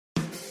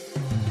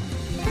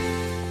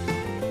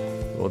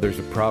Well, there's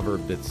a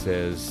proverb that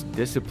says,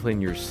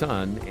 discipline your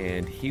son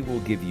and he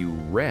will give you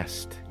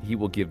rest. He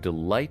will give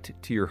delight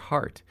to your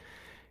heart.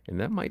 And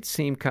that might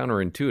seem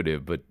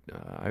counterintuitive, but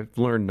I've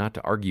learned not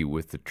to argue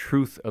with the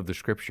truth of the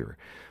Scripture.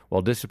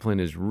 While discipline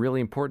is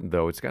really important,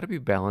 though, it's got to be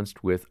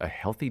balanced with a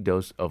healthy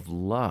dose of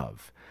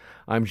love.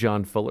 I'm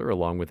John Fuller,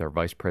 along with our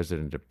Vice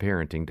President of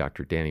Parenting,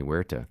 Dr. Danny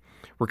Huerta.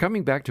 We're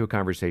coming back to a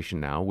conversation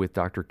now with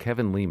Dr.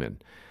 Kevin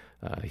Leman.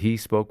 He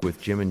spoke with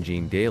Jim and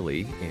Jean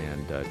Daly,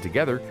 and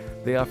together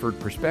they offered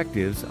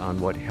perspectives on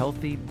what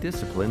healthy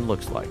discipline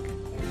looks like.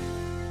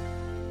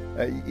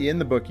 In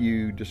the book,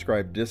 you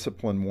described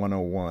Discipline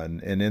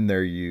 101, and in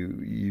there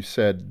you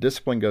said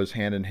discipline goes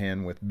hand in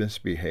hand with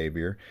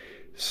misbehavior.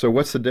 So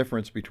what's the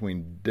difference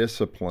between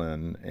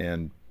discipline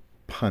and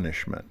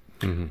punishment?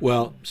 Mm-hmm.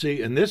 Well,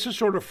 see, and this is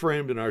sort of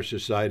framed in our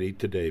society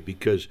today,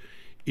 because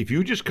if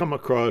you just come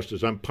across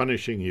as I'm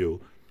punishing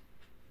you,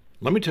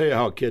 let me tell you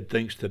how a kid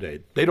thinks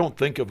today. They don't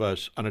think of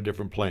us on a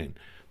different plane.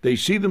 They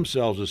see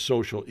themselves as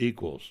social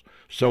equals.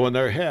 So in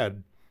their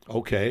head,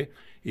 okay,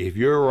 if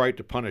you're right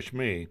to punish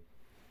me,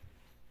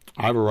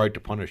 I have a right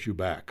to punish you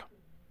back.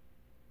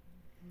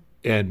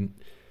 And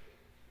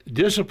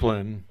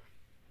discipline,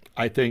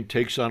 I think,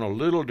 takes on a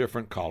little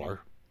different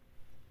color,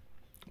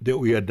 that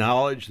we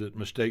acknowledge that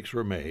mistakes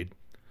were made.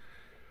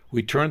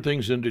 We turn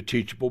things into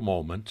teachable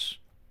moments.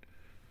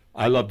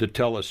 I love to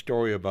tell a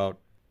story about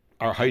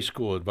our high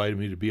school invited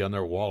me to be on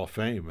their Wall of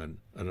Fame,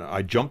 and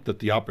I jumped at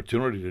the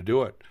opportunity to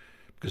do it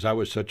because I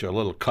was such a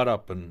little cut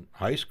up in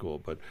high school.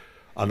 But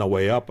on the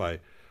way up, I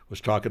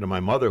was talking to my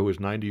mother, who was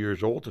 90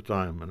 years old at the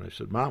time, and I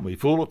said, Mom, we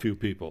fooled a few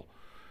people.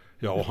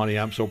 Oh, honey,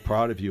 I'm so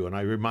proud of you. And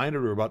I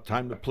reminded her about the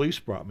time the police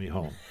brought me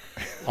home.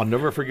 I'll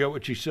never forget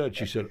what she said.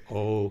 She said,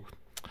 oh,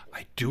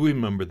 I do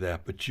remember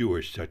that, but you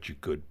were such a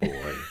good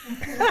boy.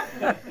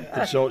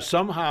 And so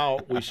somehow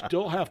we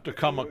still have to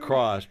come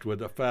across with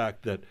the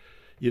fact that,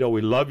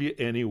 we love you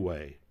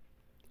anyway,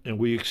 and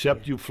we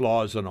accept you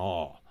flaws and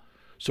all.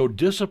 So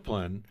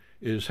discipline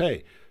is,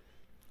 hey,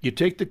 you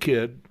take the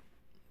kid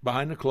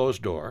behind the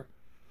closed door,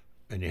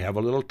 and you have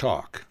a little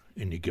talk,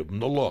 and you give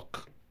them the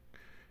look,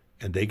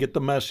 and they get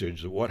the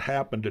message that what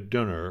happened at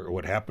dinner or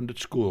what happened at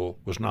school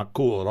was not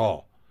cool at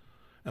all.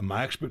 And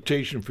my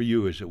expectation for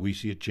you is that we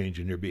see a change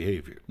in your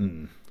behavior.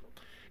 Mm.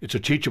 It's a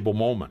teachable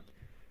moment.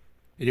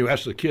 And you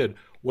ask the kid,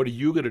 what are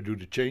you going to do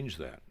to change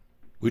that?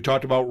 We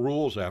talked about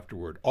rules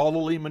afterward. All the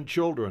Lehman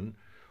children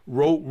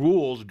wrote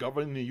rules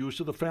governing the use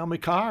of the family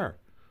car.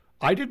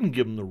 I didn't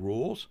give them the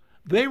rules.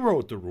 They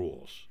wrote the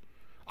rules.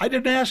 I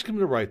didn't ask them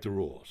to write the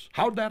rules.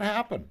 How'd that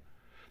happen?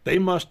 They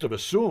must have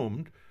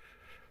assumed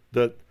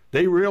that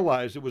they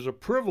realized it was a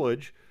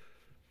privilege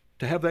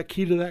to have that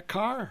key to that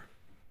car.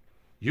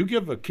 You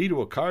give a key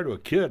to a car to a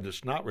kid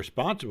that's not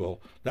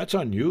responsible, that's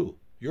on you.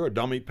 You're a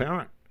dummy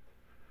parent.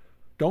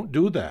 Don't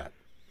do that.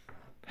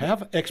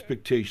 Have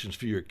expectations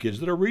for your kids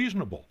that are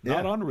reasonable,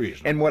 not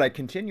unreasonable. And what I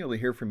continually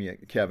hear from you,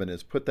 Kevin,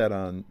 is put that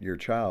on your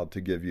child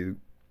to give you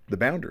the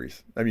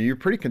boundaries. I mean, you're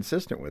pretty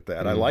consistent with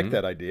that. Mm-hmm. I like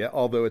that idea,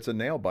 although it's a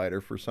nail biter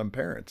for some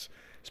parents,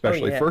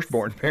 especially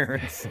firstborn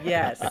parents.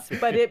 Yes,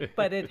 but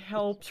it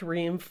helps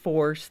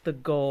reinforce the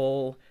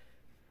goal.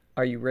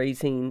 Are you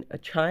raising a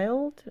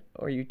child,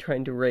 or are you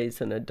trying to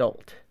raise an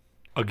adult?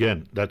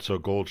 Again, that's a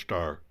gold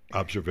star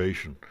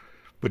observation.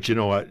 But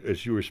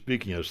as you were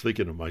speaking, I was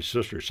thinking of my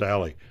sister,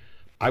 Sally.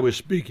 I was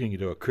speaking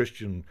to a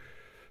Christian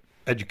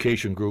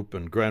education group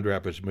in Grand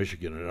Rapids,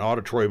 Michigan, in an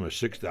auditorium of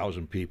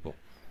 6,000 people.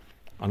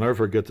 I'll never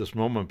forget this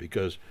moment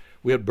because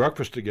we had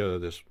breakfast together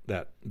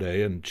that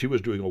day, and she was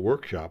doing a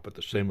workshop at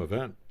the same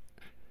event.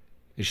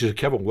 And she said,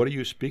 Kevin, what are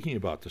you speaking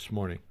about this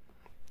morning?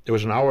 It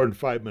was an hour and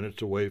 5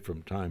 minutes away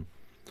from time.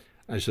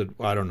 I said,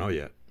 well, I don't know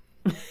yet.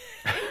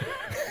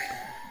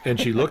 And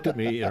she looked at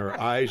me, and her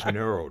eyes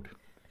narrowed.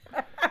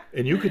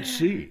 And you could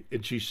see.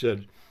 And she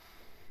said,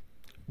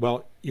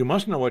 well, you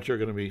must know what you're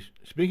going to be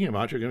speaking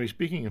about. You're going to be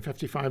speaking in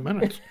 55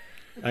 minutes.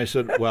 I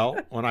said, well,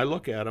 when I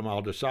look at them,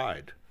 I'll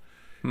decide.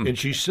 And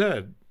she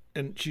said,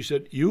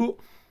 you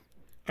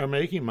are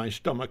making my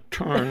stomach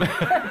turn.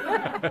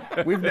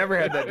 We've never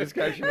had that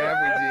discussion, have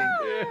we,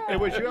 Gene? And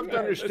what you have to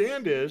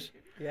understand is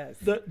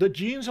the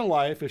Gene's of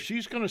life, if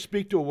she's going to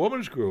speak to a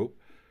women's group,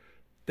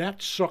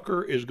 that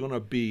sucker is going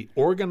to be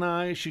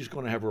organized. She's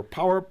going to have her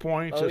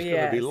PowerPoints. It's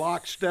going to be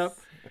lockstep.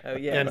 Oh,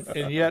 yes.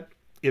 And yet,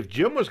 if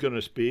Jim was going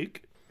to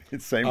speak,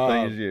 it's the same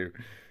thing as you.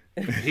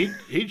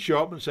 He'd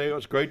show up and say,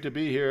 it's great to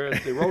be here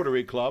at the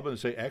Rotary Club, and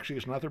say, actually,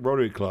 it's not the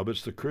Rotary Club,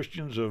 it's the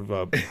Christians of,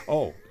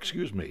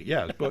 excuse me,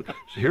 yes, but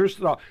here's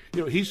the,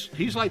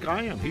 he's like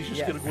I am. He's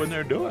just going to go in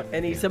there and do it.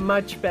 And he's a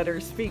much better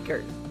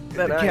speaker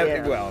than I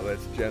am. Well,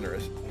 that's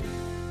generous.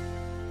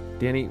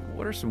 Danny,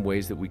 what are some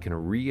ways that we can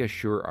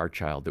reassure our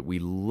child that we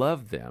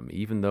love them,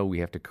 even though we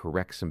have to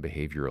correct some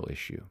behavioral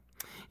issue?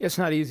 It's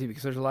not easy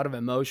because there's a lot of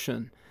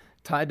emotion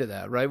tied to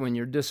that, right? When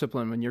you're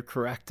disciplined, when you're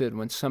corrected,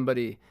 when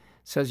somebody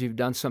says you've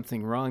done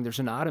something wrong, there's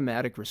an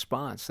automatic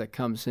response that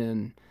comes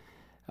in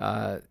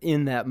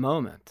that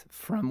moment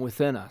from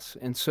within us.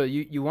 And so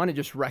you want to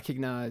just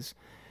recognize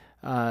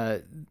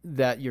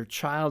that your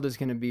child is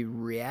going to be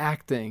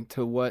reacting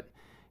to what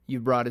you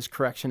brought as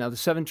correction. Now, the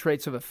 7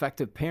 traits of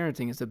effective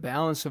parenting is the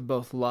balance of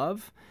both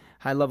love,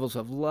 high levels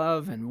of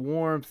love and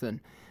warmth and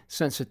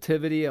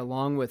sensitivity,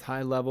 along with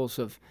high levels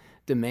of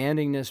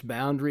demandingness,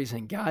 boundaries,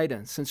 and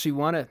guidance. And so you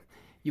want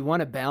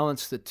to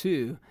balance the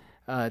two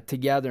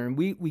together. And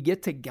we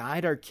get to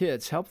guide our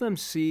kids, help them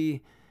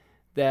see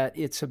that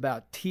it's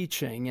about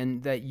teaching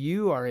and that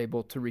you are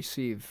able to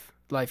receive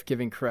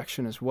life-giving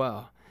correction as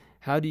well.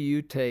 How do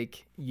you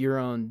take your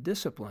own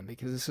discipline?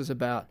 Because this is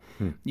about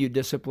you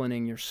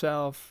disciplining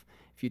yourself.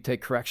 If you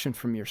take correction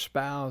from your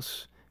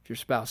spouse, if your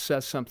spouse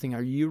says something,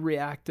 are you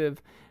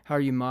reactive? How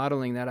are you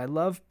modeling that? I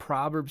love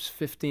Proverbs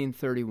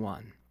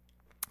 15:31.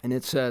 And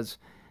it says,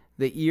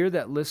 "The ear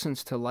that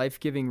listens to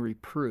life-giving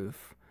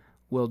reproof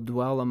will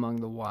dwell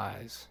among the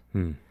wise."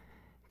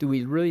 Do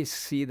we really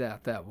see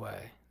that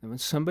way? That when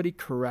somebody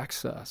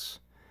corrects us,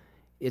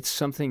 it's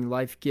something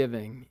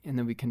life-giving, and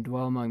then we can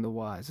dwell among the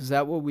wise. Is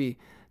that what we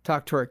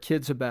talk to our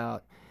kids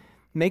about?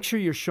 Make sure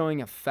you're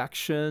showing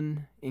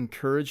affection,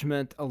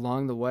 encouragement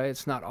along the way.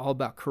 It's not all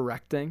about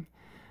correcting.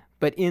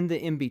 But in the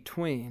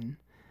in-between,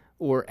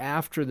 or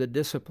after the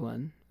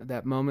discipline,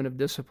 that moment of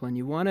discipline,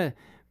 you want to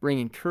bring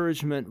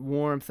encouragement,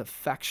 warmth,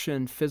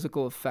 affection,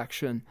 physical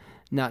affection,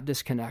 not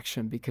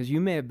disconnection, because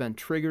you may have been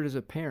triggered as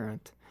a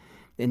parent,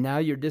 and now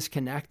you're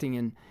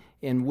disconnecting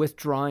and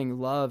withdrawing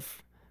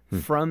love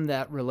from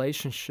that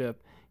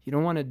relationship. You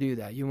don't want to do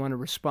that. You want to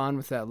respond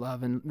with that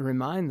love and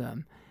remind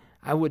them,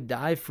 I would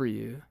die for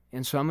you,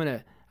 and so I'm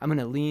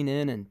gonna lean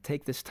in and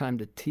take this time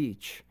to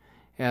teach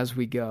as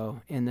we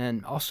go, and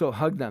then also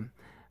hug them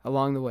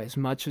along the way as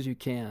much as you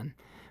can.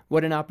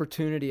 What an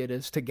opportunity it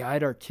is to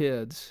guide our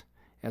kids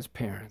as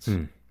parents.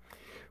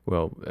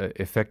 Well,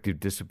 effective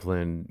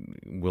discipline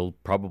will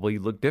probably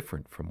look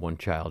different from one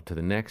child to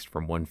the next,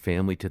 from one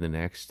family to the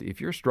next.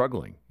 If you're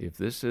struggling, if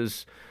this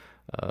is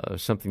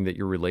something that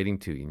you're relating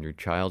to and your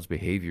child's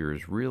behavior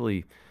is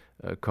really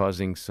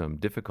causing some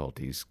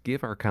difficulties,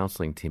 give our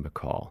counseling team a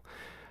call.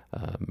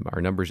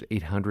 Our number is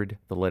 800,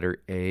 the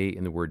letter A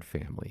in the word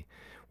family.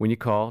 When you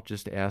call,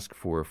 just ask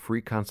for a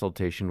free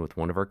consultation with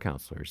one of our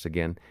counselors.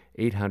 Again,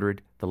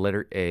 800, the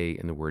letter A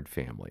in the word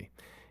family.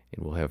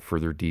 And we'll have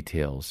further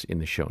details in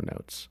the show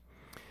notes.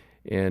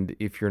 And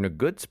if you're in a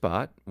good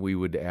spot, we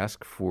would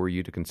ask for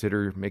you to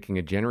consider making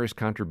a generous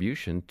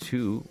contribution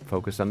to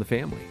Focus on the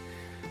Family.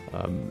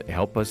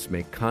 Help us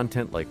make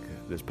content like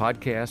this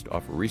podcast,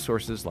 offer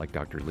resources like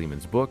Dr.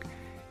 Lehman's book,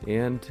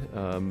 and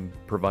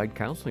provide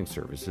counseling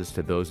services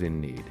to those in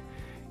need.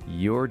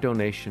 Your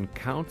donation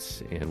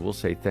counts, and we'll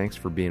say thanks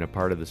for being a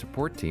part of the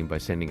support team by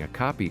sending a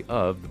copy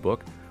of the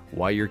book,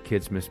 Why Your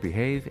Kids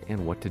Misbehave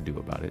and What to Do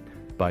About It,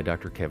 by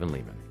Dr. Kevin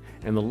Lehman.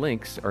 And the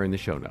links are in the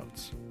show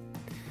notes.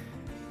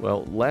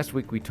 Well, last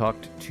week we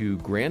talked to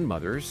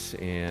grandmothers,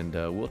 and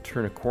we'll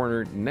turn a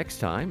corner next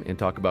time and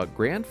talk about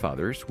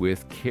grandfathers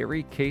with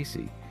Kerry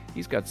Casey.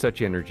 He's got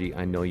such energy,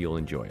 I know you'll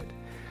enjoy it.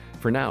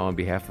 For now, on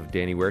behalf of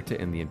Danny Huerta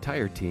and the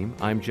entire team,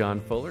 I'm John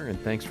Fuller, and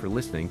thanks for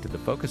listening to the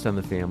Focus on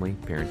the Family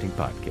Parenting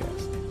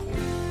Podcast.